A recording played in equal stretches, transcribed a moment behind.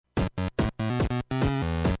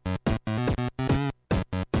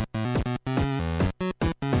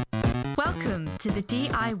to the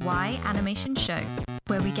DIY animation show,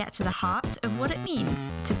 where we get to the heart of what it means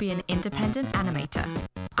to be an independent animator.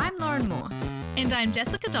 I'm Lauren Morse. And I'm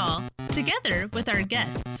Jessica Doll. Together with our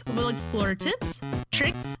guests, we'll explore tips,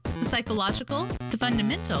 tricks, the psychological, the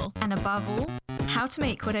fundamental, And above all, how to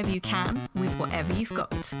make whatever you can with whatever you've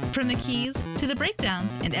got. from the keys to the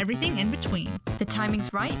breakdowns and everything in between. The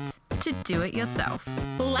timing's right to do it yourself.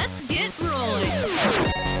 Let's get rolling!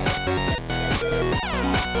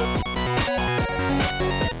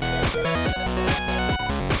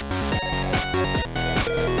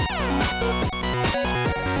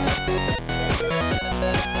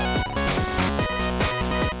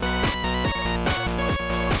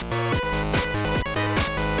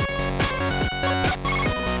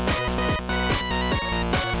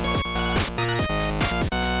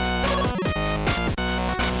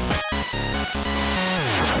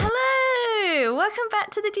 Hello! Welcome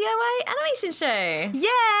back to the DIY animation show. Yeah!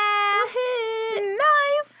 Woohoo!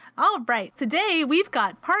 Nice! All right, today we've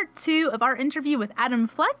got part 2 of our interview with Adam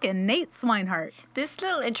Floeck and Nate Swinehart. This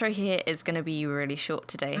little intro here is going to be really short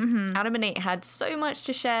today. Adam and Nate had so much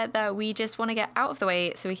to share that we just want to get out of the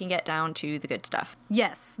way so we can get down to the good stuff.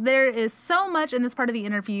 Yes, there is so much in this part of the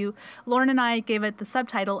interview. Lauren and I gave it the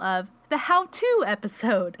subtitle of the how-to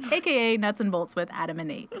episode, aka Nuts and Bolts with Adam and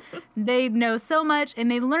Nate. They know so much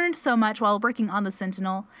and they learned so much while working on the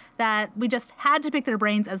Sentinel that we just had to pick their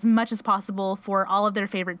brains as much as possible for all of their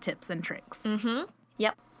favorite tips and tricks.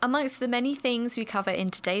 Yep. Amongst the many things we cover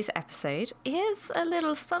in today's episode, here's a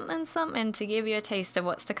little something to give you a taste of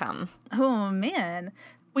what's to come. Oh man.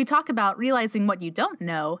 We talk about realizing what you don't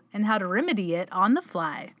know and how to remedy it on the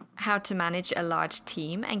fly. How to manage a large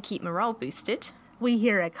team and keep morale boosted. We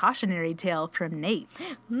hear a cautionary tale from Nate.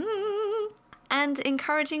 And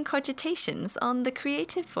encouraging cogitations on the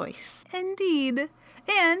creative voice. Indeed.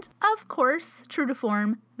 And, of course, true to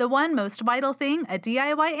form, the one most vital thing a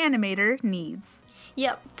DIY animator needs.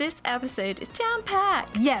 Yep, this episode is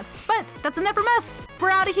jam-packed. Yes, but that's enough from us.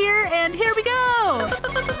 We're out of here, and here we go!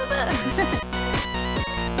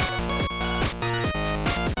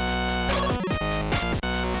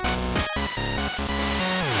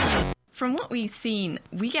 From what we've seen,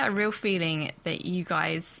 we get a real feeling that you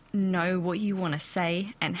guys know what you want to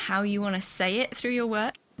say and how you want to say it through your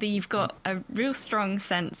work. That you've got a real strong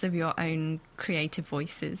sense of your own creative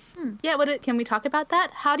voices. Yeah, can we talk about that?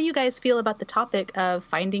 How do you guys feel about the topic of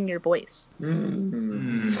finding your voice? It's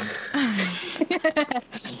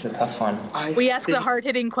a tough one. We ask the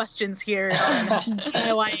hard-hitting questions here on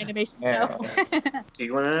DIY Animation Show. Do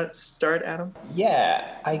you want to start, Adam?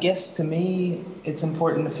 Yeah, I guess to me, it's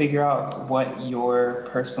important to figure out what your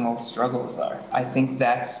personal struggles are. I think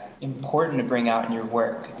that's important to bring out in your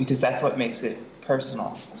work because that's what makes it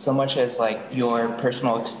personal. So much as like your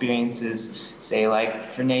personal experiences, say like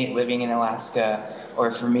for Nate living in Alaska, or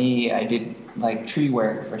for me, I did like tree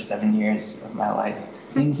work for 7 years of my life.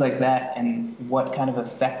 Things like that and what kind of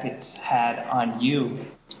effect it's had on you.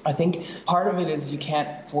 I think part of it is you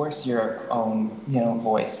can't force your own,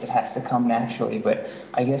 voice. It has to come naturally. But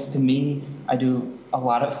I guess to me, I do a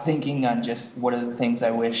lot of thinking on just what are the things I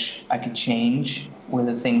wish I could change, what are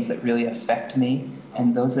the things that really affect me.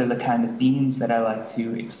 And those are the kind of themes that I like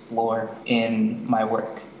to explore in my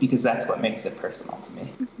work because that's what makes it personal to me.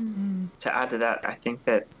 To add to that, I think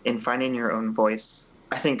that in finding your own voice,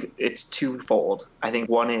 I think it's twofold. I think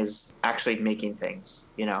one is actually making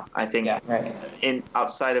things, I think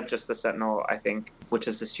outside of just the Sentinel, I think, which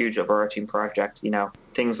is this huge overarching project,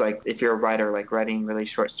 things like if you're a writer, like writing really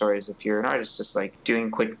short stories, if you're an artist, just like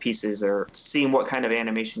doing quick pieces or seeing what kind of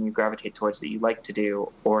animation you gravitate towards that you like to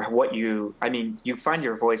do or you find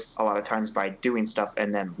your voice a lot of times by doing stuff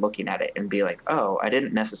and then looking at it and be like, oh, I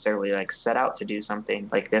didn't necessarily like set out to do something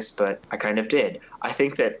like this, but I kind of did. I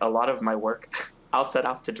think that a lot of my work, I'll set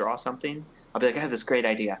off to draw something. I'll be like, I have this great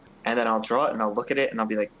idea. And then I'll draw it and I'll look at it and I'll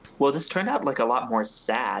be like, well, this turned out like a lot more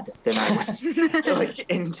sad than I was like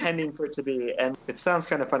intending for it to be. And it sounds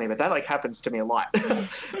kind of funny, but that like happens to me a lot.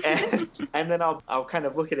 and then I'll kind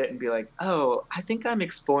of look at it and be like, oh, I think I'm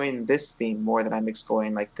exploring this theme more than I'm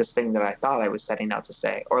exploring like this thing that I thought I was setting out to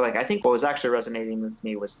say. Or like, I think what was actually resonating with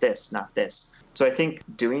me was this, not this. So I think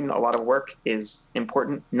doing a lot of work is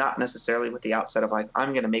important, not necessarily with the outset of like, I'm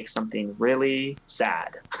going to make something really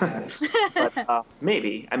sad. But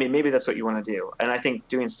maybe that's what you want to do. And I think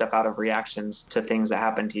doing stuff out of reactions to things that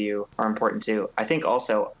happen to you are important too. I think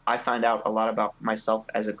also I find out a lot about myself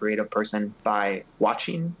as a creative person by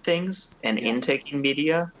watching things and intaking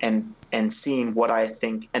media and seeing what I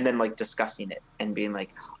think and then like discussing it and being like,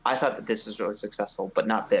 I thought that this was really successful, but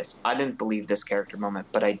not this. I didn't believe this character moment,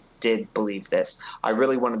 but I did believe this. I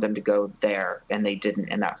really wanted them to go there and they didn't,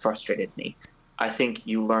 and that frustrated me. I think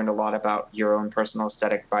you learned a lot about your own personal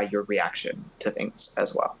aesthetic by your reaction to things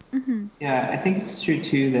as well. Mm-hmm. Yeah, I think it's true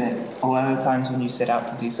too that a lot of the times when you set out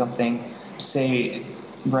to do something, say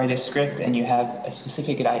write a script and you have a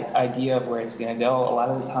specific idea of where it's going to go, a lot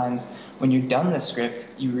of the times when you're done the script,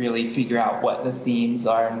 you really figure out what the themes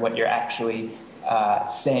are and what you're actually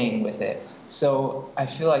saying with it. So I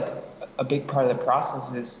feel like a big part of the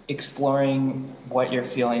process is exploring what you're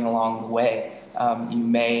feeling along the way. You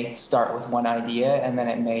may start with one idea and then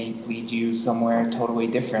it may lead you somewhere totally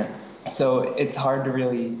different. So it's hard to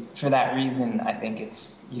really, for that reason, I think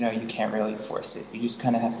it's, you can't really force it. You just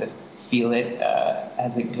kind of have to feel it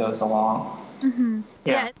as it goes along. Mm-hmm.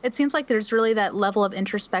 Yeah, it seems like there's really that level of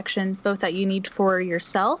introspection, both that you need for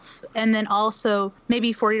yourself and then also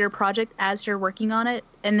maybe for your project as you're working on it,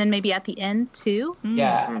 and then maybe at the end too.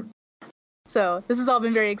 Yeah. So this has all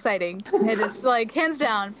been very exciting. It is like hands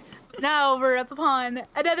down. Now we're up upon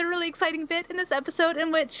another really exciting bit in this episode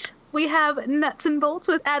in which we have Nuts and Bolts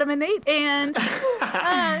with Adam and Nate. And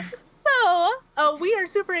so we are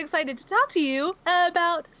super excited to talk to you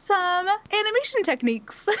about some animation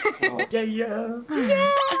techniques. Yeah.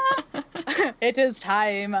 It is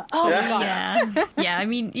time. Oh my god. Yeah, I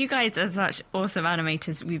mean, you guys are such awesome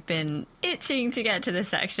animators. We've been itching to get to this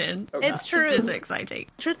section. It's true. It's just exciting.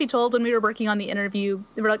 Truth be told, when we were working on the interview,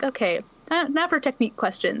 we were like, okay, now for technique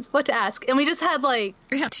questions, what to ask. And we just had we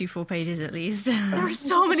had 2 full pages at least. There were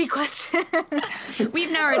so many questions.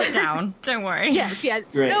 We've narrowed it down. Don't worry. Yes.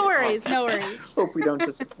 Great. No worries. Hope we don't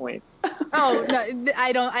disappoint. Oh, no,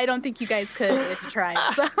 I don't think you guys could if you tried.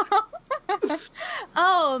 So.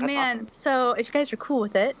 Oh, that's man. Awesome. So if you guys are cool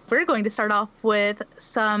with it, we're going to start off with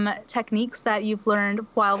some techniques that you've learned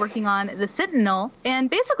while working on the Sentinel. And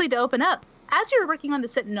basically to open up, as you were working on the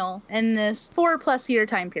Sentinel in this 4+ year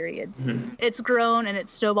time period, it's grown and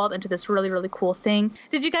it's snowballed into this really, really cool thing.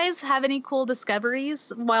 Did you guys have any cool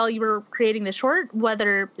discoveries while you were creating the short,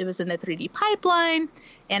 whether it was in the 3D pipeline,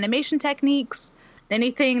 animation techniques,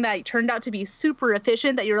 anything that turned out to be super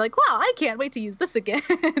efficient that you were like, wow, I can't wait to use this again?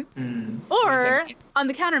 Or on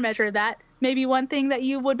the countermeasure of that, maybe one thing that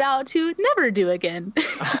you would vow to never do again.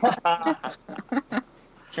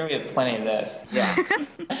 Sure, we have plenty of those. Yeah.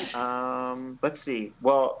 Let's see.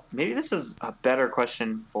 Well, maybe this is a better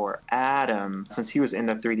question for Adam, since he was in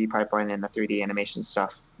the 3D pipeline and the 3D animation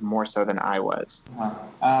stuff more so than I was.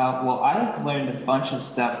 Well, I learned a bunch of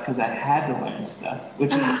stuff because I had to learn stuff,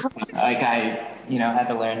 which is like I had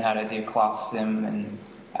to learn how to do cloth sim and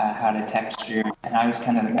how to texture. And I was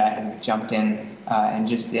kind of the guy who jumped in and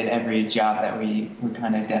just did every job that we were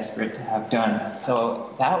kind of desperate to have done.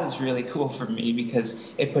 So that was really cool for me because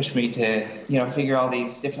it pushed me to, figure all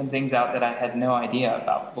these different things out that I had no idea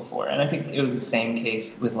about before. And I think it was the same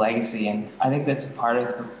case with Legacy. And I think that's part of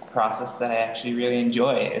the process that I actually really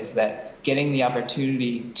enjoy, is that getting the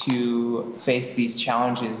opportunity to face these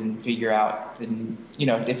challenges and figure out the,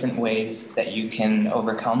 different ways that you can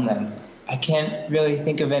overcome them. I can't really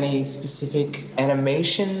think of any specific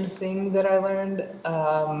animation thing that I learned.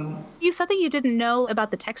 You said that you didn't know about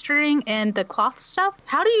the texturing and the cloth stuff.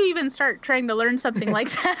 How do you even start trying to learn something like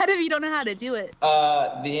that if you don't know how to do it?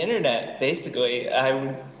 The internet, basically.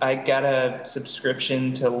 I got a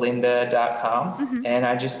subscription to lynda.com, and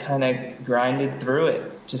I just kind of grinded through it.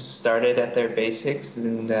 Just started at their basics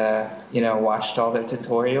and, watched all their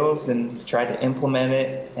tutorials and tried to implement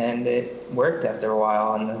it, and it worked after a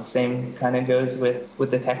while. And the same kind of goes with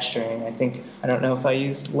the texturing. I don't know if I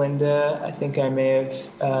used Lynda. I think I may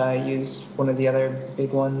have used one of the other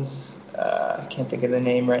big ones. I can't think of the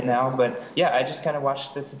name right now, but yeah, I just kind of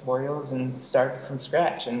watched the tutorials and started from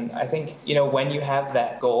scratch. And I think, when you have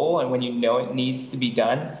that goal and when it needs to be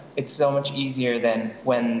done, it's so much easier than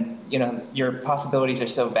when, your possibilities are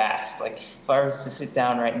so vast. Like if I was to sit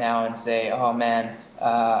down right now and say, oh man,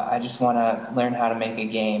 I just want to learn how to make a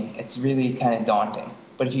game, it's really kind of daunting.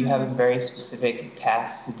 But if you have a very specific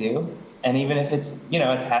task to do, and even if it's, a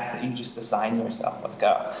task that you just assign yourself, like,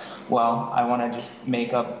 I want to just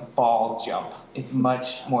make a ball jump, it's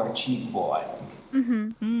much more achievable, I think.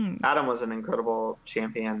 Adam was an incredible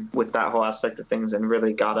champion with that whole aspect of things and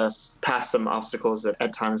really got us past some obstacles that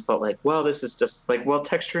at times felt like, this is just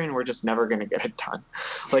texturing, we're just never going to get it done.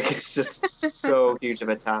 It's just so huge of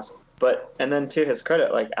a task. And then to his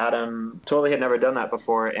credit, Adam totally had never done that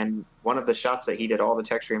before. And one of the shots that he did all the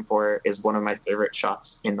texturing for is one of my favorite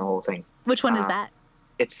shots in the whole thing. Which one is that?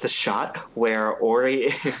 It's the shot where Ori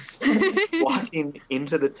is walking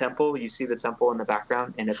into the temple. You see the temple in the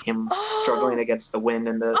background, and it's him struggling against the wind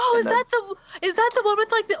and the. Is that the one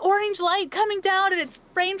with the orange light coming down and it's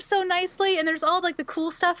framed so nicely, and there's all the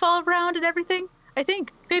cool stuff all around and everything? I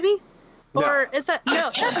think, maybe. No. Or is that no?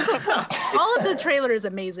 All of the trailer is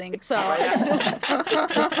amazing. So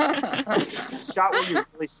shot where you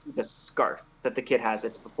really see the scarf that the kid has.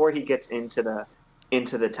 It's before he gets into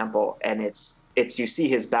the temple, and it's you see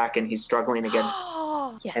his back and he's struggling against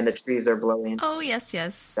yes. and the trees are blowing. Oh, yes.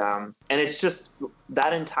 And it's just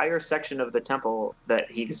that entire section of the temple that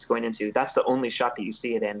he's going into. That's the only shot that you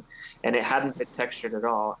see it in, and it hadn't been textured at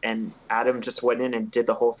all. And Adam just went in and did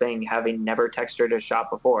the whole thing, having never textured a shot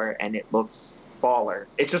before, and it looks baller.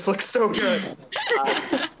 It just looks so good.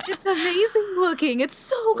 It's amazing looking. It's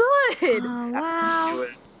so good. Oh, wow.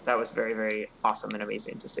 That was very, very awesome and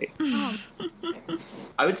amazing to see.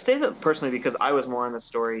 I would say that personally, because I was more on the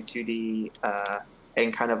story 2D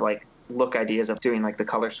and kind of like look ideas of doing like the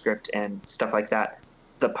color script and stuff like that.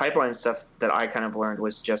 The pipeline stuff that I kind of learned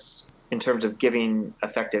was just in terms of giving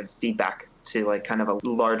effective feedback to like kind of a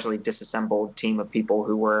largely disassembled team of people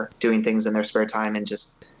who were doing things in their spare time, and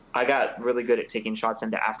just I got really good at taking shots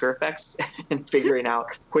into After Effects and figuring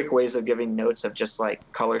out quick ways of giving notes of just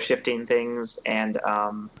like color shifting things and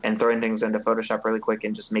throwing things into Photoshop really quick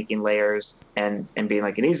and just making layers and being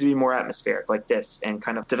like, it needs to be more atmospheric like this, and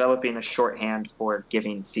kind of developing a shorthand for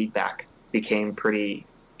giving feedback became pretty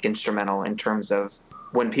instrumental in terms of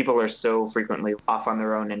when people are so frequently off on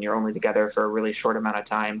their own and you're only together for a really short amount of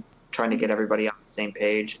time, trying to get everybody on the same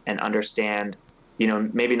page and understand. You know,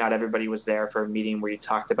 maybe not everybody was there for a meeting where you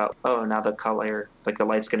talked about, oh, now the color, like the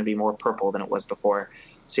light's going to be more purple than it was before.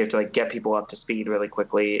 So you have to like get people up to speed really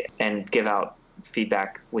quickly and give out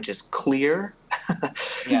feedback, which is clear,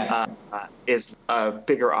 is a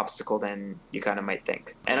bigger obstacle than you kind of might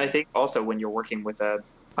think. And I think also when you're working with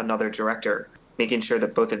another director, making sure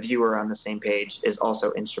that both of you are on the same page is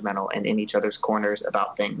also instrumental and in each other's corners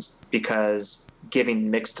about things, because giving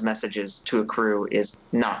mixed messages to a crew is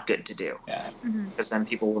not good to do. Because then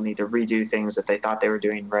people will need to redo things that they thought they were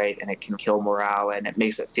doing right, and it can kill morale, and it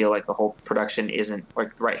makes it feel like the whole production isn't,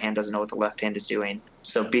 like the right hand doesn't know what the left hand is doing.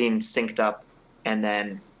 So being synced up and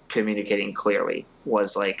then communicating clearly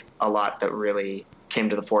was like a lot that really came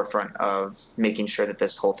to the forefront of making sure that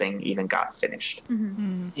this whole thing even got finished.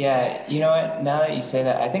 Yeah, you know what? Now that you say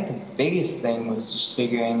that, I think the biggest thing was just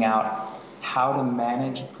figuring out how to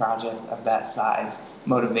manage a project of that size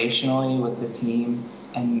motivationally with the team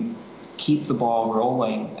and keep the ball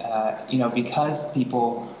rolling. Because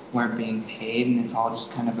people weren't being paid and it's all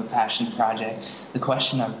just kind of a passion project, the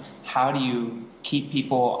question of how do you keep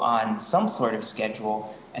people on some sort of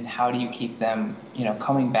schedule and how do you keep them,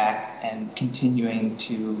 coming back and continuing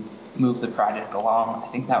to move the project along? I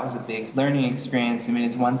think that was a big learning experience. I mean,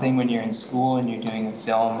 it's one thing when you're in school and you're doing a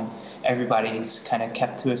film and everybody's kind of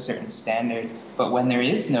kept to a certain standard, but when there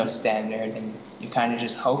is no standard and you're kind of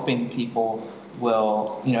just hoping people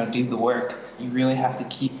will, do the work, you really have to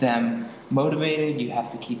keep them motivated, you have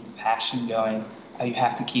to keep the passion going, you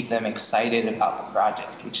have to keep them excited about the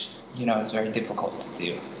project, which, is very difficult to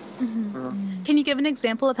do. Can you give an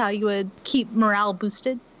example of how you would keep morale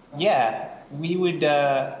boosted? Yeah, we would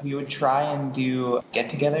try and do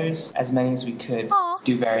get-togethers, as many as we could. Aww.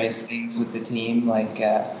 Do various things with the team, like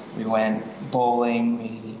we went bowling,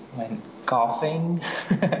 we went golfing.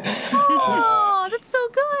 Oh, that's so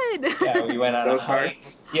good. Yeah, we went on a hike.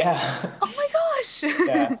 Yeah. Oh my gosh.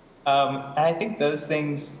 Yeah. And I think those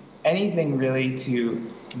things, anything really to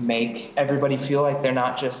make everybody feel like they're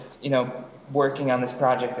not just, working on this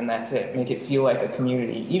project and that's it. Make it feel like a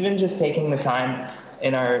community. Even just taking the time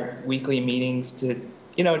in our weekly meetings to,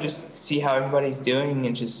 just see how everybody's doing,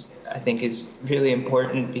 and just, I think is really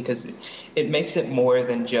important because it makes it more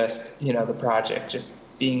than just, the project, just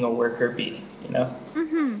being a worker bee,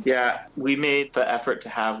 Yeah, we made the effort to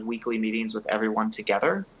have weekly meetings with everyone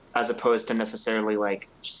together, as opposed to necessarily like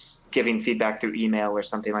just giving feedback through email or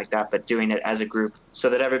something like that, but doing it as a group so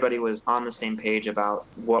that everybody was on the same page about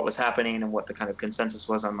what was happening and what the kind of consensus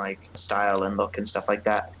was on like style and look and stuff like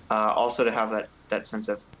that. Also to have that sense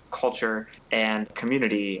of culture and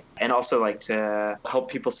community, and also like to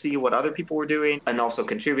help people see what other people were doing and also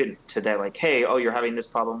contribute to that, like, hey, oh, you're having this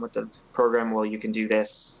problem with the program, well, you can do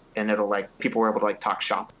this, and it'll like people were able to like talk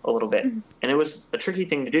shop a little bit. And it was a tricky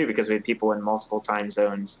thing to do because we had people in multiple time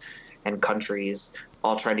zones and countries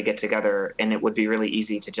all trying to get together, and it would be really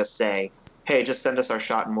easy to just say, hey, just send us our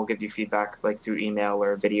shot and we'll give you feedback like through email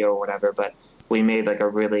or video or whatever. But we made like a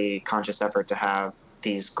really conscious effort to have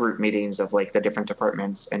these group meetings of like the different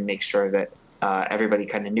departments and make sure that everybody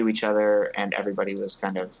kind of knew each other and everybody was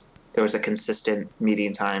kind of, there was a consistent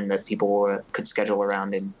meeting time that people could schedule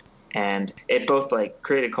around And it both like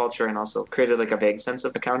created culture and also created like a vague sense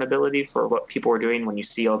of accountability for what people were doing. When you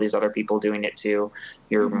see all these other people doing it too,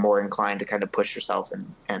 you're more inclined to kind of push yourself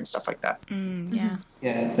and stuff like that. Yeah,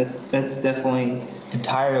 that's definitely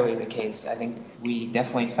entirely the case. I think we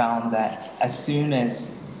definitely found that as soon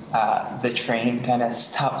as the train kind of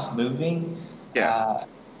stops moving,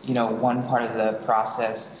 one part of the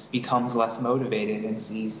process becomes less motivated and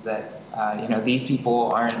sees that, these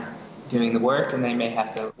people aren't doing the work and they may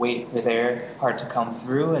have to wait for their part to come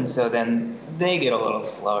through. And so then they get a little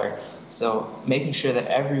slower. So making sure that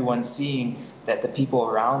everyone's seeing that the people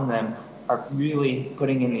around them are really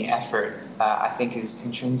putting in the effort, I think is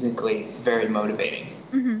intrinsically very motivating.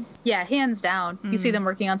 Mm-hmm. Yeah, hands down. You see them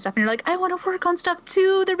working on stuff and you're like, I want to work on stuff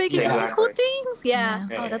too. They're making really cool things. Yeah.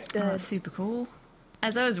 Oh, that's good. That's super cool.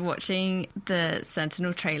 As I was watching the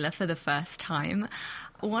Sentinel trailer for the first time,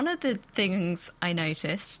 one of the things I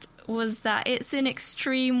noticed was that it's in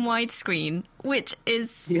extreme widescreen, which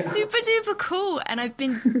is super duper cool. And I've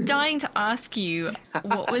been dying to ask you,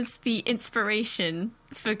 what was the inspiration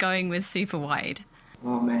for going with super wide?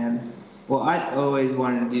 Oh, man. Well, I always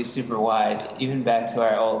wanted to do super wide, even back to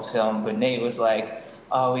our old film. But Nate was like,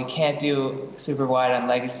 oh, we can't do super wide on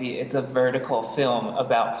Legacy. It's a vertical film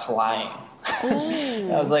about flying.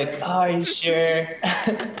 I was like, oh, are you sure?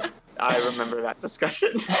 I remember that discussion.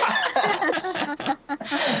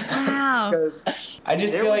 Wow. Because I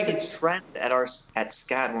just there feel was like a trend at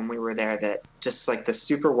SCAD when we were there that just like the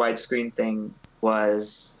super widescreen thing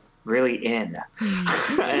was really in.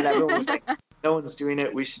 And everyone was like, no one's doing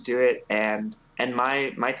it, we should do it. And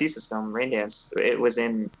my thesis film, Rain Dance, it was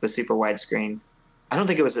in the super widescreen. I don't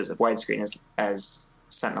think it was as widescreen as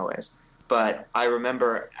Sentinel is. But I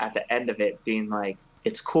remember at the end of it being like,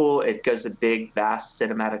 it's cool, it gives a big, vast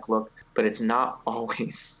cinematic look, but it's not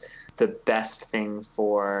always the best thing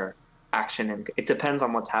for action. And it depends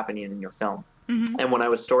on what's happening in your film. Mm-hmm. And when I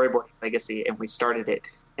was storyboarding Legacy and we started it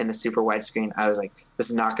in the super widescreen, I was like, this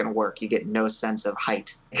is not going to work. You get no sense of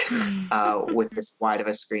height with this wide of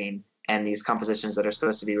a screen. And these compositions that are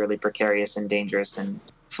supposed to be really precarious and dangerous and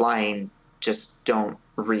flying just don't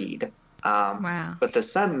read. Wow. But the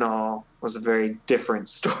Sentinel was a very different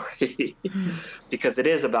story because it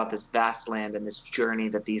is about this vast land and this journey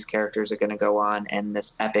that these characters are going to go on and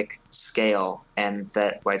this epic scale, and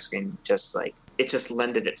that widescreen just like it just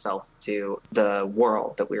lended itself to the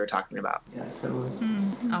world that we were talking about. Yeah, totally.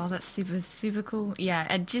 Oh, that's super, super cool. Yeah,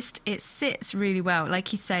 it sits really well.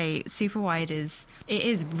 Like you say, super wide is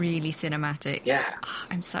really cinematic. Yeah. Oh,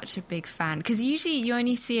 I'm such a big fan. Because usually you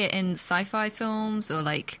only see it in sci-fi films or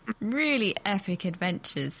like really epic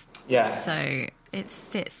adventures. Yeah. So it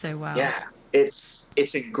fits so well. Yeah. It's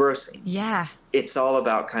engrossing. Yeah. It's all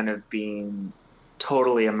about kind of being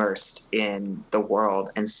totally immersed in the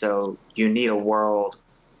world, and so you need a world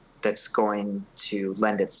that's going to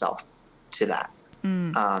lend itself to that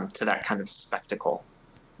to that kind of spectacle,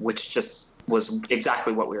 which just was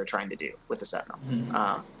exactly what we were trying to do with the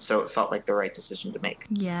Sentinel. So it felt like the right decision to make.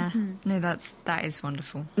 Yeah. No, that is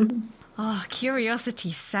wonderful. Oh,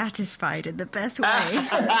 curiosity satisfied in the best way.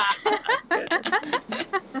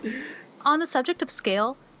 On the subject of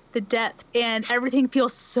scale, the depth and everything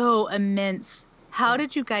feels so immense. How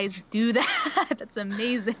did you guys do that? That's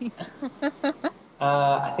amazing.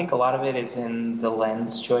 I think a lot of it is in the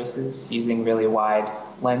lens choices. Using really wide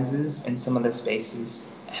lenses in some of the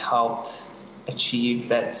spaces helped achieve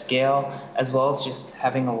that scale, as well as just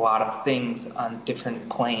having a lot of things on different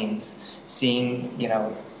planes, seeing,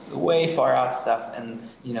 way far out stuff and,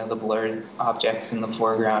 the blurred objects in the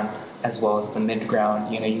foreground as well as the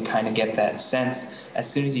midground. You kind of get that sense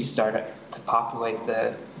as soon as you start to populate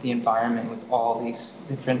the environment with all these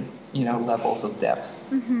different, levels of depth.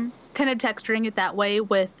 Mm-hmm. Kind of texturing it that way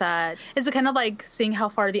with, is it kind of like seeing how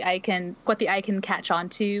far what the eye can catch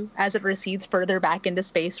onto as it recedes further back into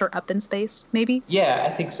space or up in space, maybe? Yeah, I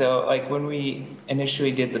think so. Like when we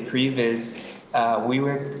initially did the previs, we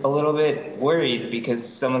were a little bit worried because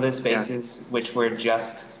some of the spaces, which were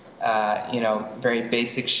just, very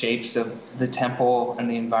basic shapes of the temple and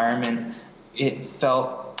the environment, it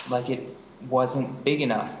felt like it wasn't big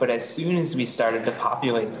enough. But as soon as we started to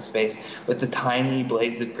populate the space with the tiny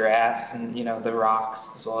blades of grass and, the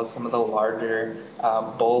rocks, as well as some of the larger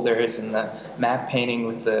boulders and the map painting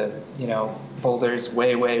with the, boulders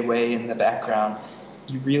way, way, way in the background,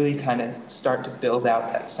 you really kind of start to build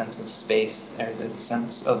out that sense of space or the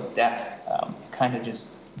sense of depth. Kind of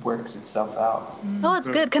just works itself out. Oh, it's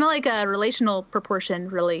good. Kind of like a relational proportion,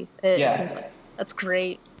 really. It seems like. That's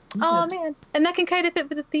great. Oh man, and that can kind of fit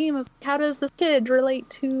with the theme of how does this kid relate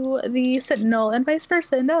to the Sentinel and vice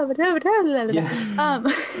versa. No, Yeah.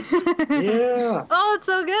 Yeah. Oh, it's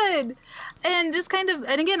so good. And just kind of,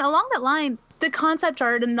 and again, along that line, the concept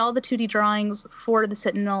art and all the 2D drawings for the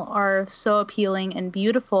Sentinel are so appealing and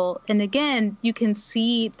beautiful. And again, you can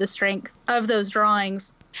see the strength of those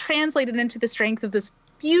drawings translated into the strength of this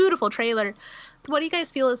beautiful trailer. What do you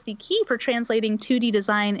guys feel is the key for translating 2D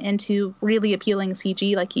design into really appealing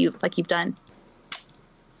CG like you've done?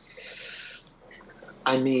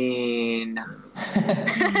 I mean,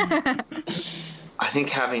 I think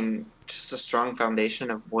having just a strong foundation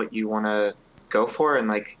of what you want to go for, and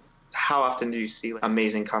like, how often do you see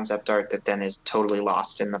amazing concept art that then is totally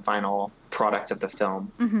lost in the final product of the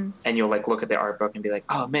film? Mm-hmm. And you'll like look at the art book and be like,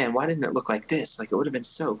 oh man, why didn't it look like this? Like, it would have been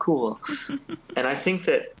so cool. And I think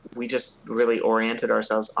that we just really oriented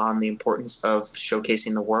ourselves on the importance of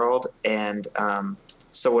showcasing the world. And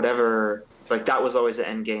so whatever, like, that was always the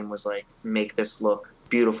end game, was like, make this look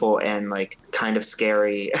beautiful and like kind of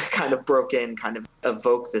scary, kind of broken, kind of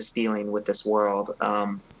evoke this feeling with this world.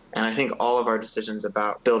 And I think all of our decisions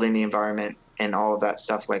about building the environment and all of that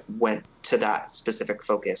stuff like went to that specific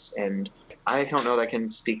focus. And I don't know that I can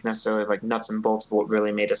speak necessarily like nuts and bolts of what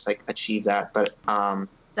really made us like achieve that, but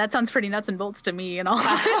that sounds pretty nuts and bolts to me and all.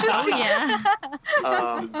 Oh yeah.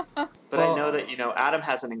 But I know that, you know, Adam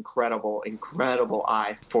has an incredible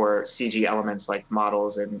eye for CG elements like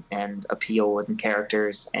models and appeal and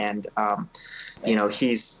characters. And, you know,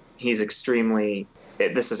 he's extremely,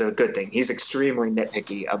 this is a good thing, he's extremely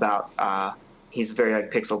nitpicky about, he's very like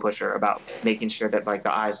pixel pusher about making sure that like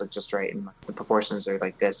the eyes look just right and the proportions are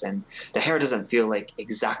like this and the hair doesn't feel like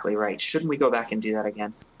exactly right. Shouldn't we go back and do that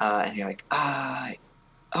again? And you're like,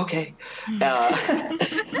 okay. But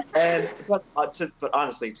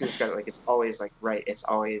honestly, to his credit, like, it's always like right. It's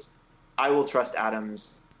always, I will trust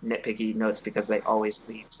Adam's nitpicky notes because they always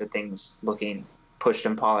lead to things looking pushed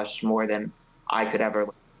and polished more than I could ever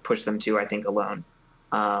push them to, I think, alone.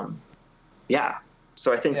 Yeah.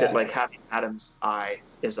 So I think that like having Adam's eye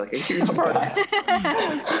is like a huge part of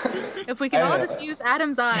it. If we can all just use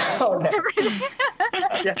Adam's eye. Oh, no.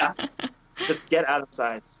 Yeah. Just get Adam's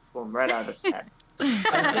eyes, boom, right out of his head.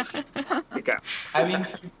 Okay. I mean,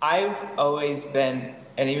 I've always been,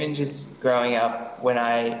 and even just growing up, when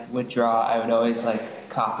I would draw, I would always like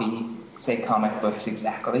copy, say, comic books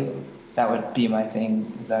exactly. That would be my thing,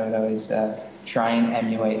 because I would always try and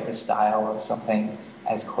emulate the style of something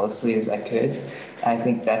as closely as I could. And I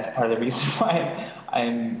think that's part of the reason why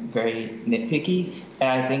I'm very nitpicky. And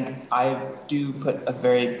I think I do put a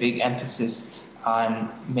very big emphasis on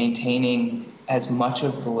maintaining as much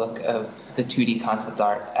of the look of the 2D concept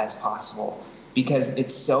art as possible, because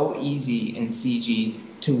it's so easy in CG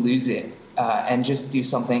to lose it and just do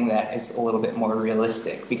something that is a little bit more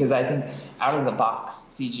realistic. Because I think out of the box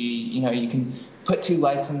CG, you know, you can put two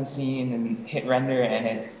lights in the scene and hit render and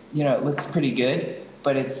it, you know, it looks pretty good,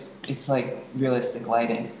 but it's like realistic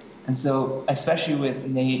lighting. And so, especially with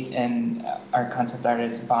Nate and our concept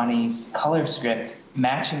artist Bonnie's color script,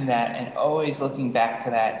 matching that and always looking back to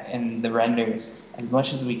that in the renders as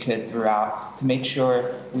much as we could throughout to make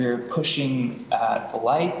sure we were pushing the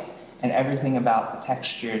lights and everything about the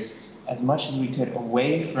textures as much as we could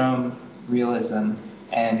away from realism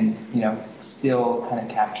and, you know, still kind of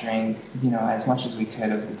capturing, you know, as much as we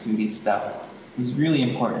could of the 2D stuff. It was really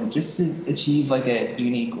important just to achieve like a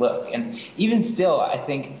unique look. And even still, I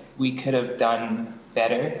think we could have done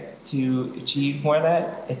better to achieve more of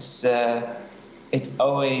that. It's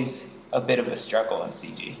always a bit of a struggle in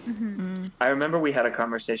CG. Mm-hmm. I remember we had a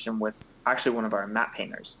conversation with actually one of our matte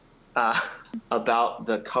painters about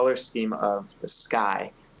the color scheme of the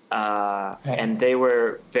sky. Right. And they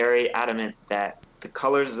were very adamant that the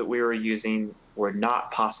colors that we were using were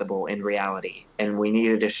not possible in reality, and we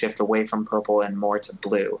needed to shift away from purple and more to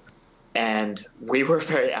blue. And we were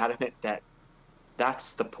very adamant that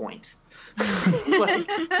that's the point. Like,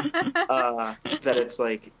 that it's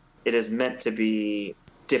like it is meant to be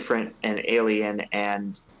different and alien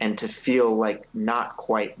and to feel like not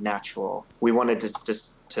quite natural. We wanted to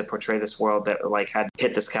just to portray this world that like had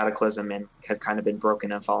hit this cataclysm and had kind of been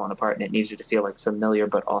broken and fallen apart, and it needed to feel like familiar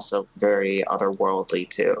but also very otherworldly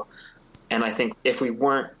too. And I think if we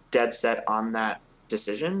weren't dead set on that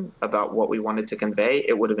decision about what we wanted to convey,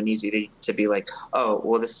 it would have been easy to be like, oh,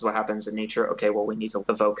 well, this is what happens in nature. Okay, well, we need to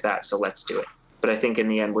evoke that, so let's do it. But I think in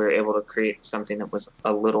the end, we were able to create something that was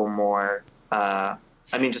a little more,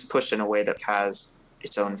 just pushed in a way that has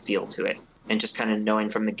its own feel to it. And just kind of knowing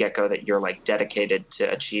from the get-go that you're like dedicated to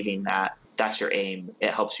achieving that, that's your aim.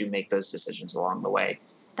 It helps you make those decisions along the way.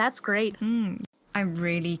 That's great. I'm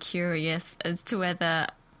really curious as to whether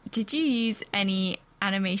Did you use any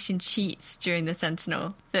animation cheats during the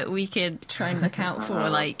Sentinel that we could try and look out for,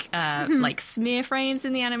 like smear frames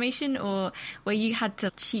in the animation, or where you had to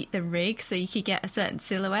cheat the rig so you could get a certain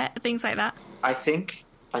silhouette, things like that?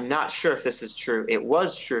 I'm not sure if this is true. It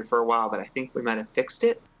was true for a while, but I think we might have fixed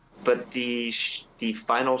it. But the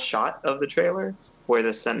final shot of the trailer, where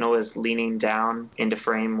the Sentinel is leaning down into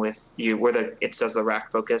frame with you, where it says the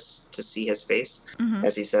rack focus to see his face,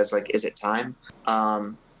 as he says, like, "Is it time?"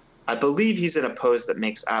 I believe he's in a pose that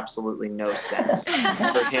makes absolutely no sense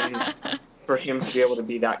for him to be able to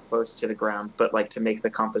be that close to the ground, but like to make the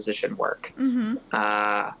composition work,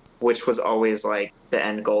 which was always like the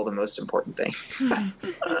end goal, the most important thing.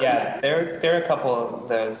 Yeah, there are a couple of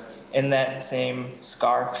those. In that same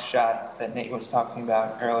scarf shot that Nate was talking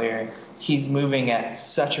about earlier, he's moving at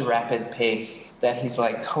such a rapid pace that he's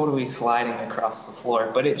like totally sliding across the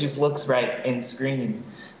floor, but it just looks right in screen.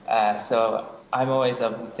 So I'm always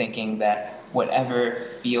of thinking that whatever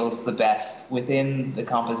feels the best within the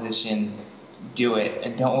composition, do it,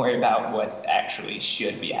 and don't worry about what actually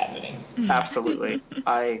should be happening. Absolutely.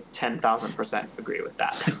 I 10,000% agree with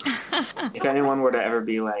that. If anyone were to ever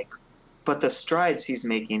be like, but the strides he's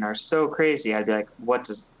making are so crazy, I'd be like,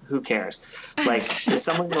 who cares? Like, is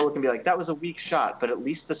someone going to look and be like, that was a weak shot, but at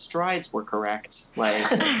least the strides were correct? Like,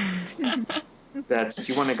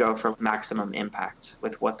 you want to go for maximum impact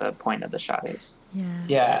with what the point of the shot is.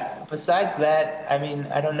 Yeah. Besides that, I mean,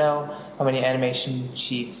 I don't know how many animation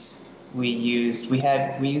cheats we used. We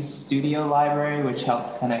used Studio Library, which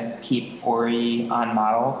helped kind of keep Ori on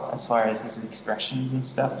model as far as his expressions and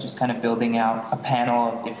stuff, just kind of building out a panel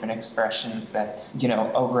of different expressions that,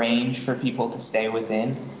 a range for people to stay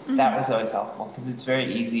within. That was always helpful because it's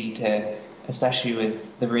very easy to, especially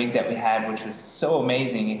with the rig that we had, which was so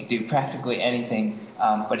amazing, it could do practically anything,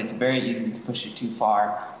 but it's very easy to push it too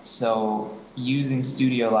far. So using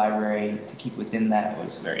Studio Library to keep within that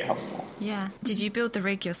was very helpful. Yeah. Did you build the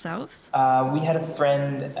rig yourselves? We had a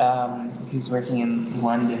friend who's working in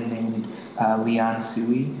London named Leon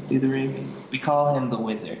Sui do the rig. We call him the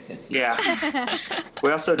Wizard. Yeah.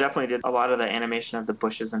 We also definitely did a lot of the animation of the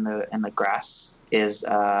bushes and the grass is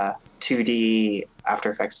 2D After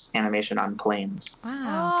Effects animation on planes.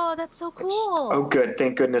 Wow. Oh, that's so cool. Oh, good.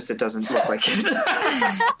 Thank goodness it doesn't look like it.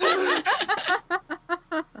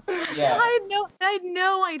 Yeah. I had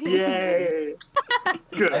no idea. Yay.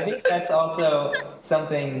 Good. I think that's also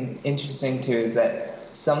something interesting too, is that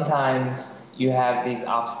sometimes you have these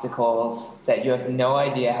obstacles that you have no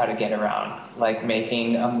idea how to get around, like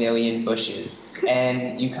making a million bushes,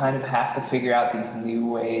 and you kind of have to figure out these new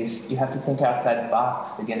ways. You have to think outside the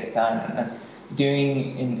box to get it done. And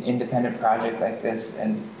doing an independent project like this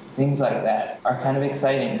and things like that are kind of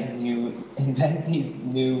exciting because you invent these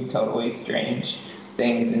new, totally strange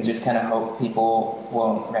things and just kind of hope people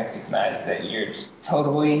won't recognize that you're just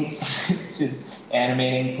totally just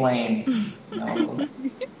animating planes.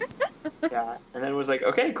 Yeah, and then it was like,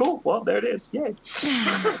 okay, cool. Well, there it is. Yay.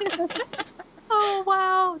 Oh,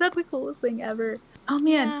 wow. That's the coolest thing ever. Oh,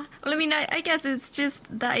 man. Yeah. Well, I mean, I guess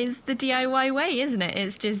that is the DIY way, isn't it?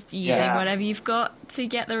 It's just using whatever you've got to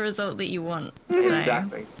get the result that you want. So.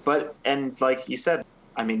 Exactly. And like you said,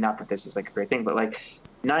 I mean, not that this is like a great thing, but like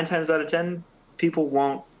 9 times out of 10, people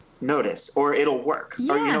won't notice, or it'll work.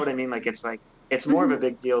 Yeah. Or you know what I mean? Like, it's more of a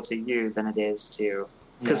big deal to you than it is to...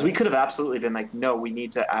 Because we could have absolutely been like, no, we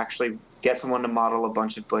need to actually get someone to model a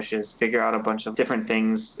bunch of bushes, figure out a bunch of different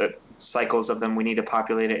things, cycles of them. We need to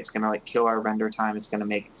populate it. It's going to like kill our render time. It's going to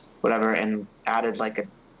make whatever, and added like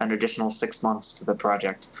an additional 6 months to the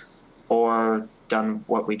project, or done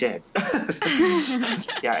what we did.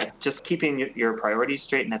 Yeah, just keeping your priorities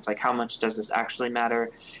straight. And it's like, how much does this actually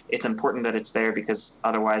matter? It's important that it's there because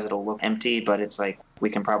otherwise it'll look empty, but it's like, we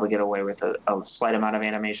can probably get away with a slight amount of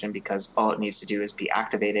animation because all it needs to do is be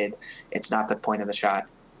activated. It's not the point of the shot.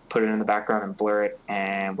 Put it in the background and blur it,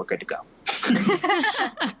 and we're good to go.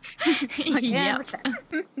 Yep.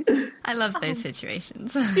 I love those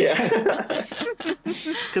situations. Yeah.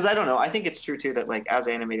 Because I don't know. I think it's true, too, that like as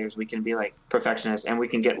animators, we can be like perfectionists and we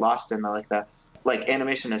can get lost in the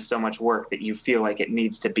animation is so much work that you feel like it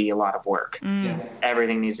needs to be a lot of work. Yeah.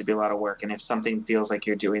 Everything needs to be a lot of work. And if something feels like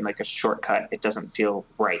you're doing like a shortcut, it doesn't feel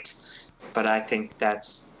right. But I think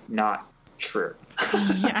that's not true.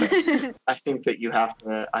 Yeah. I think that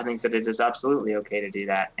it is absolutely okay to do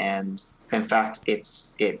that. And in fact, it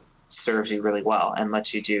serves you really well and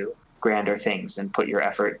lets you do grander things and put your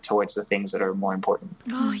effort towards the things that are more important.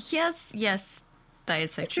 Oh, yes. That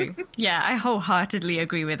is so true. Yeah, I wholeheartedly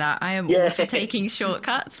agree with that. I am all for taking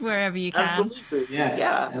shortcuts wherever you can. Absolutely.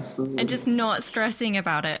 Yeah, absolutely. And just not stressing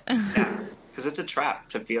about it. Yeah, because it's a trap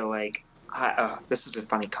to feel like This is a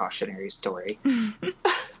funny cautionary story.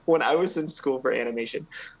 When I was in school for animation,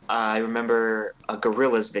 I remember a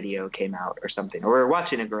Gorillaz video came out or something, or we were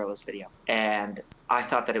watching a Gorillaz video, and I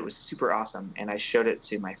thought that it was super awesome, and I showed it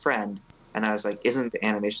to my friend, and I was like, isn't the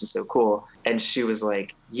animation so cool? And she was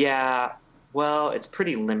like, yeah, well, it's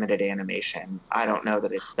pretty limited animation. I don't know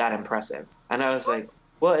that it's that impressive. And I was like,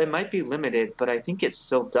 well, it might be limited, but I think it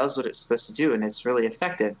still does what it's supposed to do, and it's really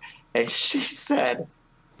effective. And she said,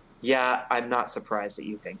 yeah, I'm not surprised that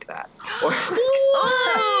you think that. Or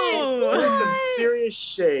some serious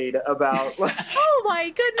shade about... Like, oh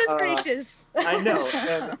my goodness gracious. I know.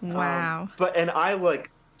 And, wow.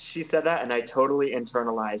 She said that, and I totally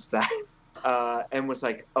internalized that. And was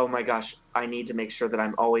like, oh my gosh, I need to make sure that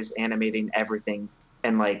I'm always animating everything.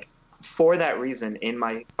 And like, for that reason, in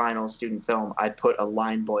my final student film, I put a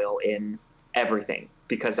line boil in everything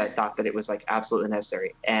because I thought that it was like absolutely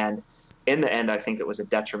necessary. And in the end, I think it was a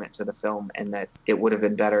detriment to the film, and that it would have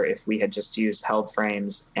been better if we had just used held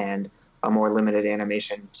frames and a more limited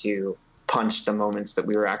animation to punch the moments that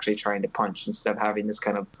we were actually trying to punch, instead of having this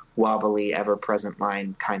kind of wobbly, ever-present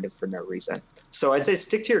line kind of for no reason. So I'd say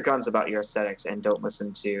stick to your guns about your aesthetics and don't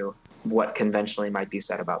listen to what conventionally might be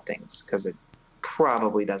said about things, because it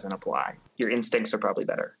probably doesn't apply. Your instincts are probably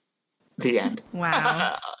better. The end.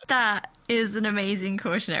 Wow. That is an amazing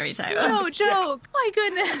cautionary tale. No joke. My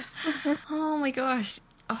goodness. Oh my gosh.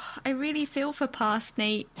 Oh, I really feel for past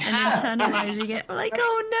Nate and internalizing it. Like,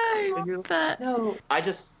 oh no. But no. I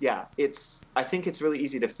think it's really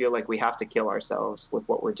easy to feel like we have to kill ourselves with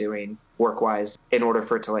what we're doing work-wise in order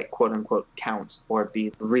for it to like quote unquote count or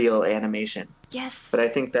be real animation. Yes. But I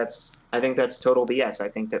think that's total BS. I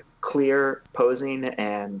think that clear posing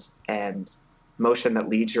and motion that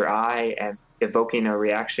leads your eye and evoking a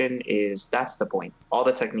reaction that's the point. All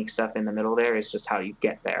the technique stuff in the middle there is just how you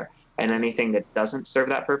get there. And anything that doesn't serve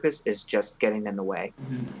that purpose is just getting in the way.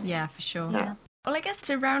 Yeah, for sure. Yeah. Well, I guess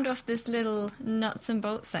to round off this little nuts and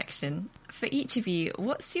bolts section, for each of you,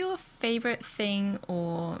 what's your favorite thing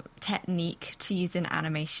or technique to use in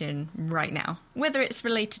animation right now? Whether it's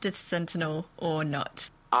related to the Sentinel or not.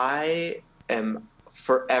 I am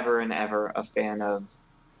forever and ever a fan of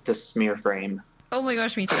the smear frame. Oh my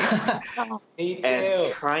gosh, me too. Me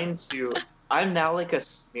too. And I'm now like a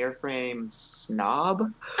smear frame snob,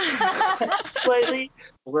 slightly,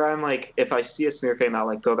 where I'm like, if I see a smear frame, I'll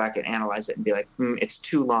like go back and analyze it and be like, it's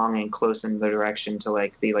too long and close in the direction to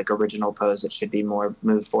like the like original pose. It should be more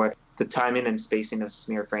moved forward. The timing and spacing of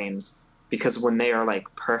smear frames, because when they are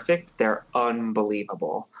like perfect, they're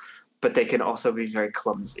unbelievable, but they can also be very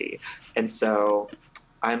clumsy. And so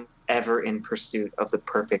I'm ever in pursuit of the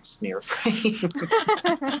perfect smear frame.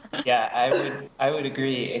 Yeah, I would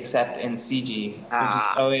agree, except in CG,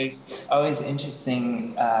 which is always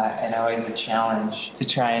interesting and always a challenge to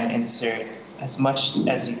try and insert as much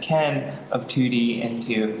as you can of 2D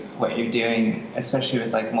into what you're doing, especially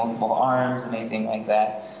with like multiple arms and anything like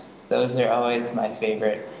that. Those are always my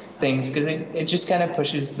favorite things because it just kind of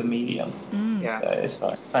pushes the medium. Yeah, so it's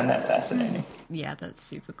fun. I find that fascinating. Yeah, that's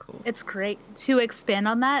super cool. It's great. To expand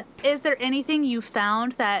on that, is there anything you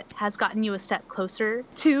found that has gotten you a step closer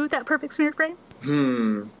to that perfect smear frame?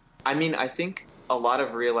 I mean, I think a lot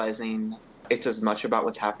of realizing it's as much about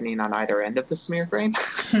what's happening on either end of the smear frame.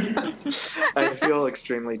 I feel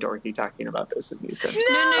extremely dorky talking about this in these sentences.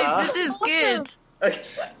 No, this is good.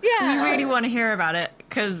 Yeah. We really want to hear about it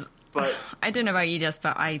because But I don't know about you, Jess,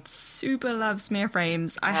 but I super love smear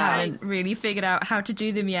frames. I haven't really figured out how to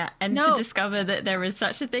do them yet. And to discover that there is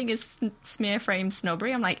such a thing as smear frame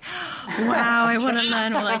snobbery, I'm like, wow, I want to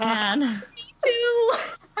learn all I can. Me too.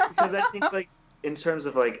 Because I think, like, in terms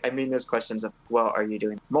of, like, I mean, there's questions of, well, are you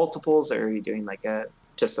doing multiples or are you doing, like,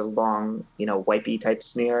 just a long, wipey type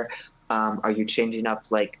smear? Are you changing up,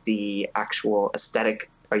 like, the actual aesthetic?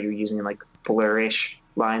 Are you using, like, blurrish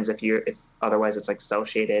lines if otherwise it's like cell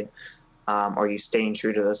shaded? Are you staying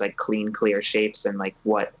true to those like clean, clear shapes and like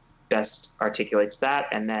what best articulates that?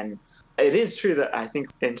 And then it is true that I think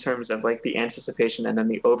in terms of like the anticipation and then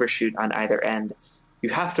the overshoot on either end, you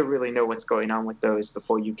have to really know what's going on with those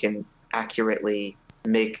before you can accurately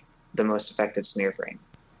make the most effective smear frame.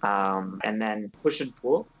 And then push and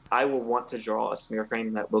pull. I will want to draw a smear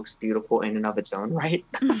frame that looks beautiful in and of its own right.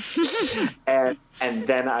 and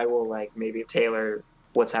then I will like maybe tailor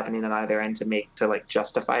what's happening on either end to like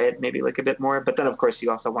justify it maybe like a bit more. But then of course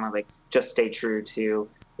you also want to like just stay true to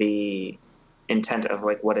the intent of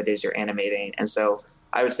like what it is you're animating. And so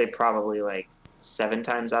I would say probably like 7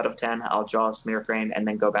 times out of 10 I'll draw a smear frame and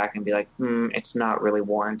then go back and be like, it's not really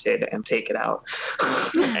warranted, and take it out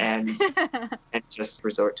and just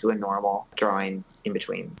resort to a normal drawing in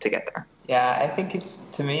between to get there. Yeah, I think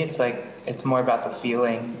to me, it's more about the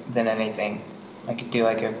feeling than anything. I could do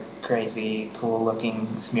like a crazy, cool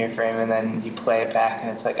looking smear frame, and then you play it back, and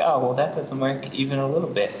it's like, oh, well, that doesn't work even a little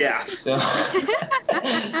bit. Yeah. So,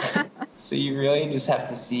 so you really just have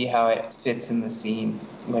to see how it fits in the scene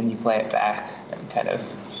when you play it back, and kind of,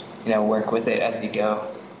 work with it as you go.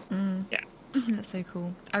 Yeah. That's so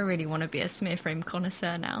cool. I really want to be a smear frame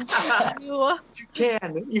connoisseur now. You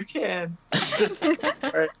can.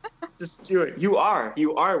 Just do it. You are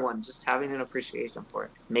one. Just having an appreciation for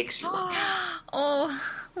it makes you one. Oh,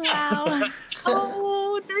 wow.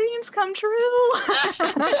 Oh, dreams come true.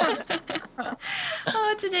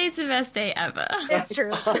 Oh, today's the best day ever. It's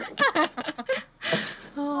true.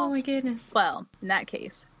 Oh my goodness. Well, in that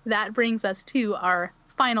case, that brings us to our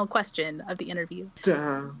final question of the interview.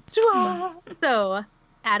 Dun. So,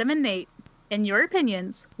 Adam and Nate, in your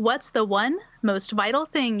opinions, what's the one most vital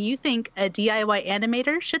thing you think a DIY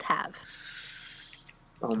animator should have?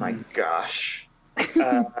 Oh my gosh.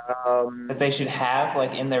 That they should have,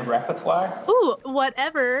 like, in their repertoire? Ooh,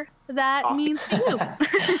 whatever that means to you.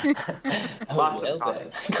 Lots of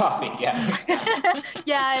coffee. Coffee, yeah.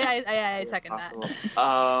 Yeah, I second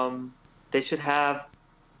that. They should have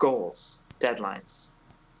goals, deadlines,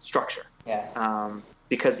 structure. Yeah.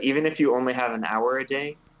 Because even if you only have an hour a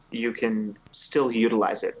day, you can still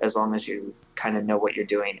utilize it as long as you kind of know what you're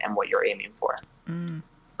doing and what you're aiming for.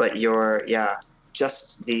 But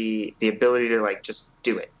just the ability to like just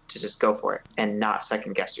do it, to just go for it and not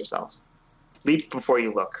second guess yourself. Leap before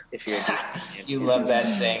you look if you're a DIY. You love that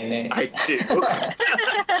saying, Nate. I do.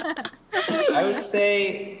 I would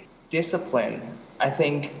say discipline. I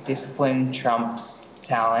think discipline trumps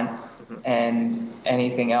talent and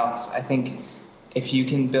anything else. I think if you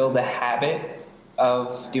can build a habit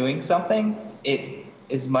of doing something, it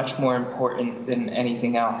is much more important than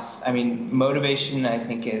anything else. I mean, motivation, I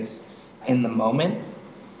think, is in the moment,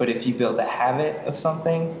 but if you build a habit of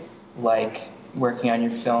something, like working on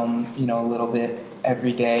your film, a little bit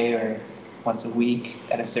every day or once a week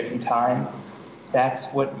at a certain time,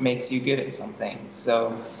 that's what makes you good at something.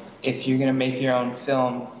 So if you're going to make your own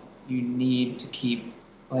film, you need to keep,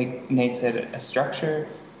 like Nate said, a structure,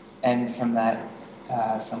 and from that,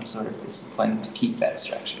 some sort of discipline to keep that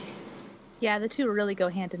structure. Yeah, the two really go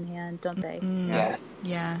hand in hand, don't they?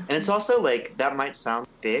 Yeah. And it's also like, that might sound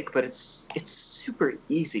big, but it's super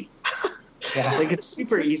easy. Yeah. Like, it's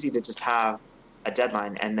super easy to just have a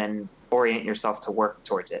deadline and then orient yourself to work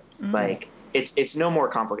towards it. Like, it's no more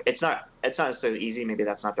complicated. It's not necessarily easy. Maybe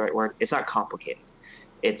that's not the right word. It's not complicated.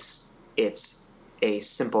 It's a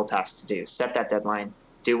simple task to do. Set that deadline,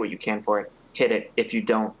 do what you can for it, hit it. If you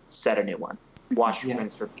don't, set a new one. Wash your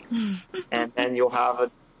rinse, repeat. And then you'll have a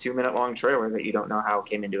 2-minute long trailer that you don't know how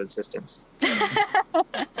came into existence.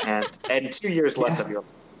 and 2 years less of your life.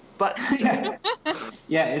 But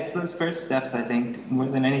yeah, it's those first steps, I think, more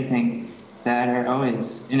than anything, that are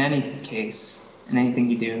always, in any case, in anything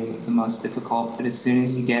you do, the most difficult. But as soon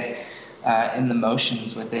as you get in the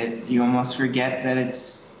motions with it, you almost forget that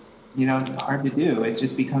it's, hard to do. It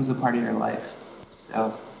just becomes a part of your life.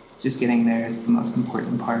 So just getting there is the most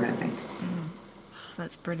important part, I think.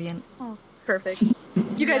 That's brilliant. Oh, perfect.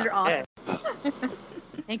 You guys are awesome.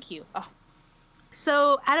 Thank you. Oh.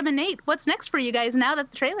 So, Adam and Nate, what's next for you guys now that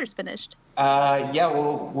the trailer's finished?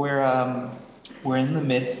 Well, we're in the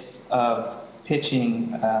midst of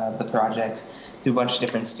pitching the project to a bunch of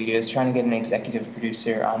different studios, trying to get an executive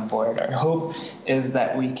producer on board. Our hope is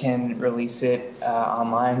that we can release it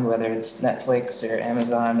online, whether it's Netflix or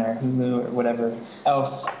Amazon or Hulu or whatever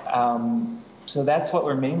else. So that's what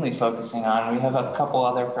we're mainly focusing on. We have a couple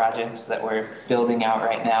other projects that we're building out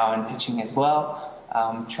right now and pitching as well,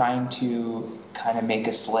 trying to kind of make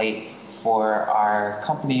a slate for our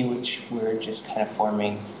company, which we're just kind of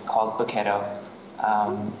forming, called Booketto.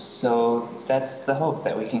 So that's the hope,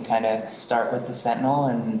 that we can kind of start with the Sentinel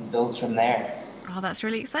and build from there. Oh, that's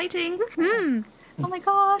really exciting. Oh my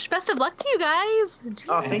gosh, best of luck to you guys.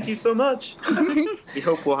 Oh, thank you so much. We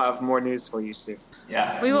hope we'll have more news for you soon.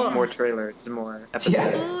 Yeah. We will. More trailers, more episodes.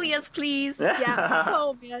 Yeah. Oh, yes, please. Yeah.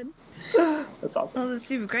 Oh, man. That's awesome. Oh, that's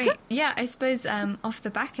super great. Yeah, I suppose off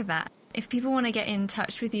the back of that, if people want to get in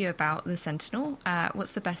touch with you about the Sentinel,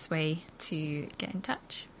 what's the best way to get in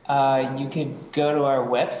touch? You could go to our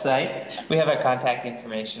website. We have our contact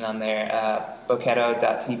information on there,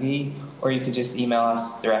 booketto.tv, or you could just email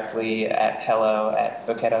us directly at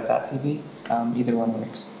hello@booketto.tv. Either one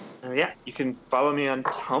works. You can follow me on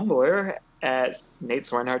Tumblr at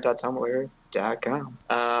nateswinehart.tumblr.com.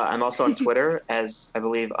 I'm also on Twitter as, I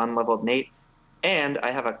believe, Unleveled Nate. And I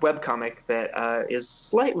have a webcomic that is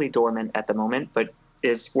slightly dormant at the moment, but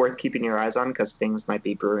is worth keeping your eyes on because things might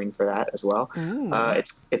be brewing for that as well.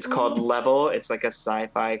 It's called Level. It's like a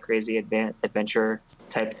sci-fi crazy adventure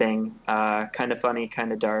type thing. Kind of funny,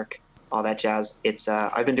 kind of dark, all that jazz. It's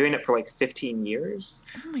I've been doing it for like 15 years.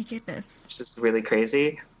 Oh my goodness. It's just really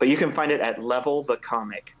crazy. But you can find it at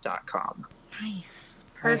levelthecomic.com. Nice.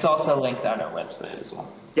 And it's also linked on our website as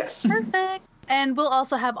well. Yes. Perfect. And we'll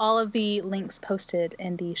also have all of the links posted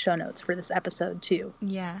in the show notes for this episode, too.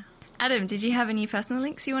 Yeah. Adam, did you have any personal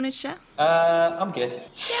links you wanted to share? I'm good.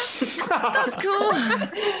 That's cool.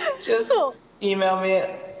 Just email me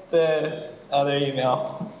at the other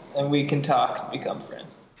email, and we can talk, become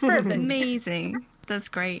friends. Perfect. Amazing. That's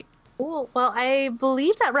great. Cool. Well, I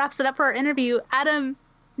believe that wraps it up for our interview. Adam,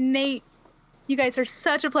 Nate, you guys are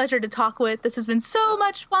such a pleasure to talk with. This has been so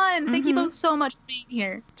much fun. Thank you both so much for being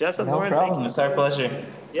here. Jess and No Lauren, problem. thank you. It's our pleasure.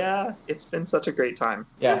 Yeah, it's been such a great time.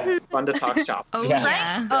 Yeah. Fun to talk shop. Oh, Yeah.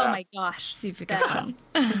 yeah. Oh my gosh. Super good fun.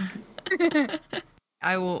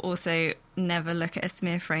 I will also never look at a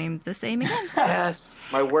smear frame the same again. Yes,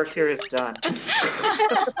 my work here is done.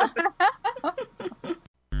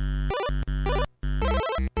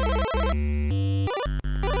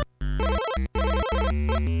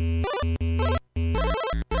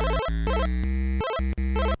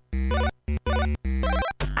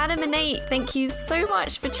 Adam and Nate, thank you so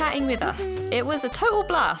much for chatting with us. It was a total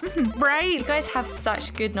blast. Right? You guys have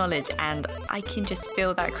such good knowledge, and I can just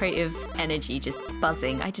feel that creative energy just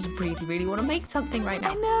buzzing. I just really, really want to make something right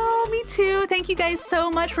now. I know, me too. Thank you guys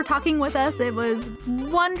so much for talking with us. It was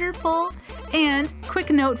wonderful. And quick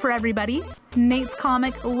note for everybody, Nate's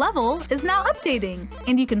comic Level is now updating,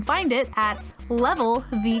 and you can find it at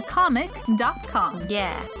levelthecomic.com.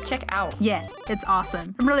 Yeah, check it out. Yeah, it's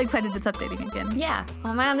awesome. I'm really excited it's updating again. Yeah.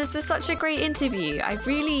 Oh man, this was such a great interview. I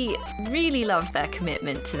really, really love their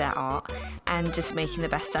commitment to their art and just making the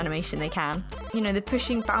best animation they can. You know, they're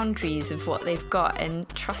pushing boundaries of what they've got and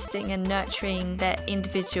trusting and nurturing their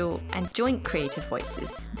individual and joint creative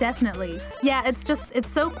voices. Definitely. Yeah, it's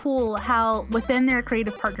so cool how within their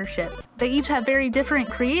creative partnership, they each have very different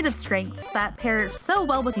creative strengths that pair so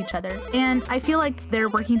well with each other. And I feel like their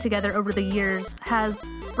working together over the years has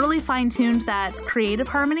really fine-tuned that creative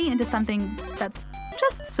harmony into something that's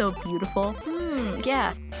just so beautiful.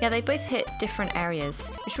 Yeah, they both hit different areas,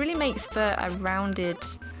 which really makes for a rounded,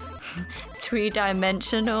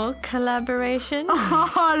 three-dimensional collaboration.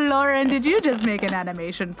 Oh, Lauren, did you just make an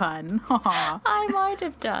animation pun? I might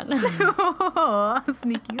have done.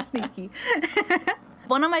 Sneaky.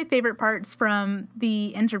 One of my favorite parts from the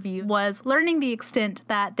interview was learning the extent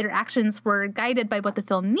that their actions were guided by what the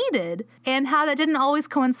film needed and how that didn't always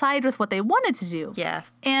coincide with what they wanted to do.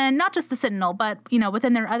 Yes. And not just the Sentinel, but,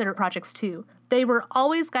 within their other projects too. They were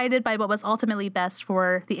always guided by what was ultimately best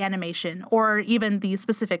for the animation or even the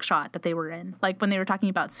specific shot that they were in. Like when they were talking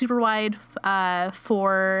about super wide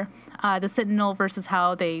for the Sentinel versus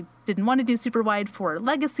how they didn't want to do super wide for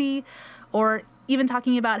Legacy, or even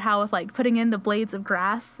talking about how with like putting in the blades of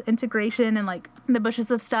grass integration and like the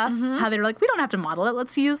bushes of stuff, how they were like, we don't have to model it.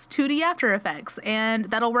 Let's use 2D After Effects and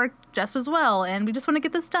that'll work just as well. And we just want to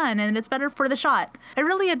get this done and it's better for the shot. I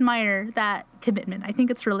really admire that commitment. I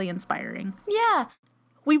think it's really inspiring. Yeah.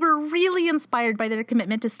 We were really inspired by their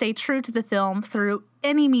commitment to stay true to the film through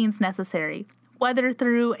any means necessary, whether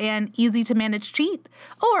through an easy-to-manage cheat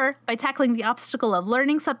or by tackling the obstacle of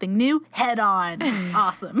learning something new head on. It's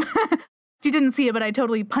awesome. You didn't see it, but I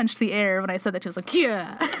totally punched the air when I said that. She was like,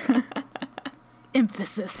 yeah.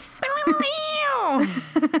 Emphasis. Oh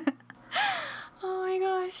my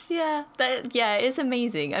gosh, yeah. It's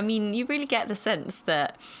amazing. I mean, you really get the sense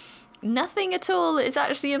that nothing at all is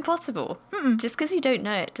actually impossible. Just because you don't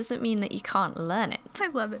know it doesn't mean that you can't learn it. I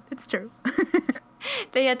love it. It's true.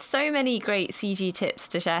 They had so many great CG tips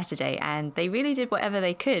to share today, and they really did whatever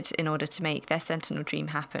they could in order to make their Sentinel dream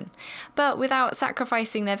happen, but without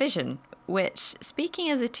sacrificing their vision, which,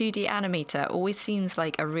 speaking as a 2D animator, always seems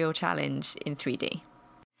like a real challenge in 3D.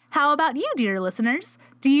 How about you, dear listeners?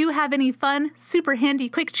 Do you have any fun, super handy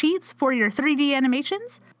quick cheats for your 3D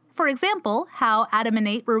animations? For example, how Adam and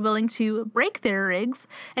Nate were willing to break their rigs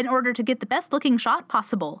in order to get the best looking shot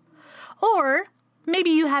possible. Or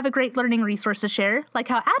maybe you have a great learning resource to share, like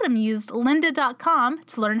how Adam used lynda.com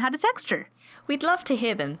to learn how to texture. We'd love to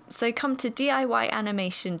hear them, so come to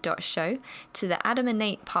DIYanimation.show to the Adam and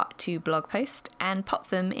Nate Part 2 blog post and pop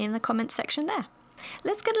them in the comments section there.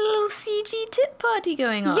 Let's get a little CG tip party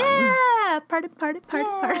going on. Yeah! Party.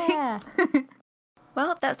 Yeah.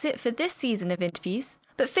 Well, that's it for this season of interviews.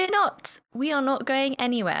 But fear not, we are not going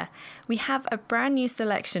anywhere. We have a brand new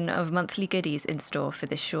selection of monthly goodies in store for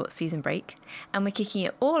this short season break, and we're kicking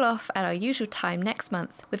it all off at our usual time next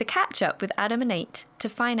month with a catch-up with Adam and Nate to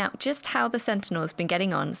find out just how the Sentinel's been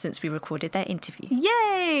getting on since we recorded their interview.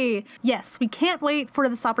 Yay! Yes, we can't wait for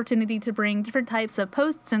this opportunity to bring different types of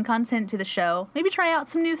posts and content to the show, maybe try out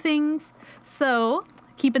some new things. So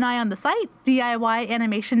keep an eye on the site,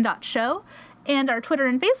 DIYanimation.show, and our Twitter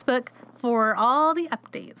and Facebook for all the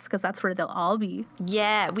updates, because that's where they'll all be.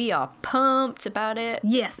 Yeah, we are pumped about it.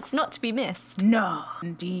 Yes. It's not to be missed. No,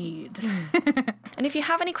 indeed. And if you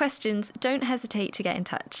have any questions, don't hesitate to get in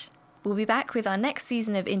touch. We'll be back with our next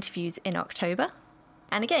season of interviews in October.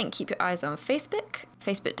 And again, keep your eyes on Facebook,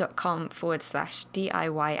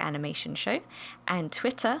 facebook.com/DIY Animation Show, and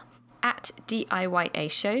Twitter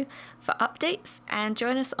 @DIYA Show for updates, and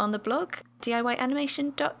join us on the blog,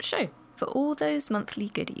 DIYanimation.show, for all those monthly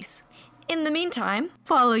goodies. In the meantime,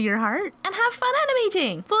 follow your heart and have fun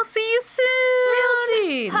animating. We'll see you soon. Real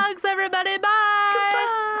soon. Hugs, everybody. Bye.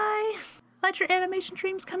 Goodbye. Let your animation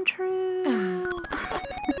dreams come true.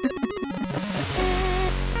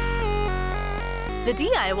 The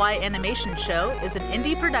DIY Animation Show is an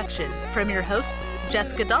indie production from your hosts,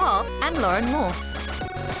 Jessica Doll and Lauren Morse.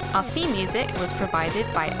 Our theme music was provided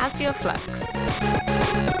by Azureflux.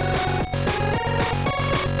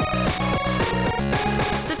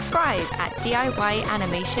 Subscribe at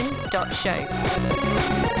DIYanimation.show.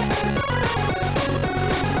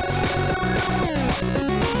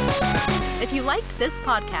 If you liked this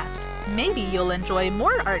podcast, maybe you'll enjoy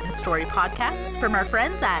more art and story podcasts from our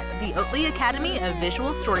friends at the Oatley Academy of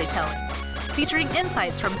Visual Storytelling, featuring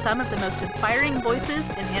insights from some of the most inspiring voices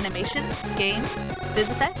in animation, games,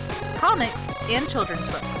 biz effects, comics, and children's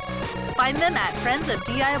books. Find them at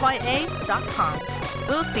friendsofdiya.com.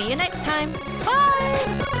 We'll see you next time.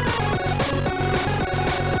 Bye!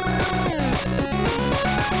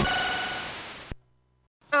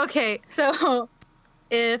 Okay, so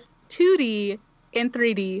if 2D and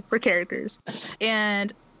 3D were characters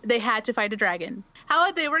and they had to fight a dragon, how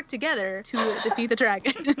would they work together to defeat the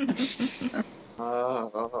dragon?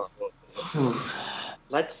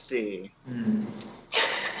 Let's see.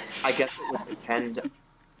 I guess it would depend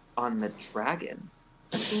on the dragon.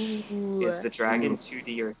 Ooh. Is the dragon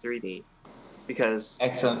 2D or 3D? Because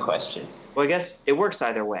excellent question. Well, I guess it works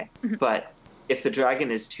either way. But if the dragon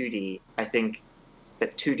is 2D, I think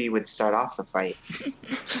that 2D would start off the fight.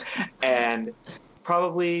 And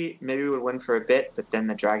probably maybe would win for a bit, but then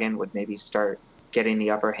the dragon would maybe start getting the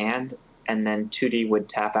upper hand, and then 2D would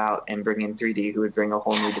tap out and bring in 3D, who would bring a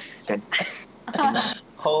whole new dimension.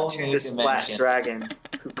 To this flat dragon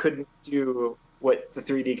who couldn't do what the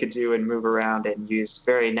 3D could do and move around and use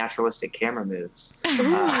very naturalistic camera moves.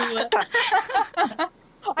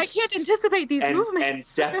 I can't anticipate these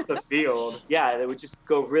movements. And depth of field. Yeah, they would just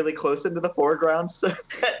go really close into the foreground so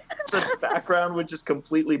that the background would just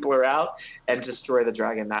completely blur out and destroy the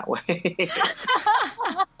dragon that way.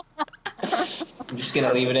 I'm just going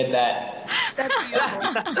to leave it at that. That's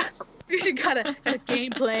beautiful. We got a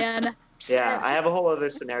game plan. Yeah, I have a whole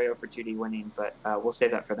other scenario for 2D winning, but we'll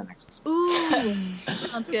save that for the next one. Ooh,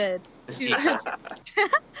 sounds good.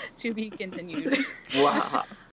 To be continued. Wow.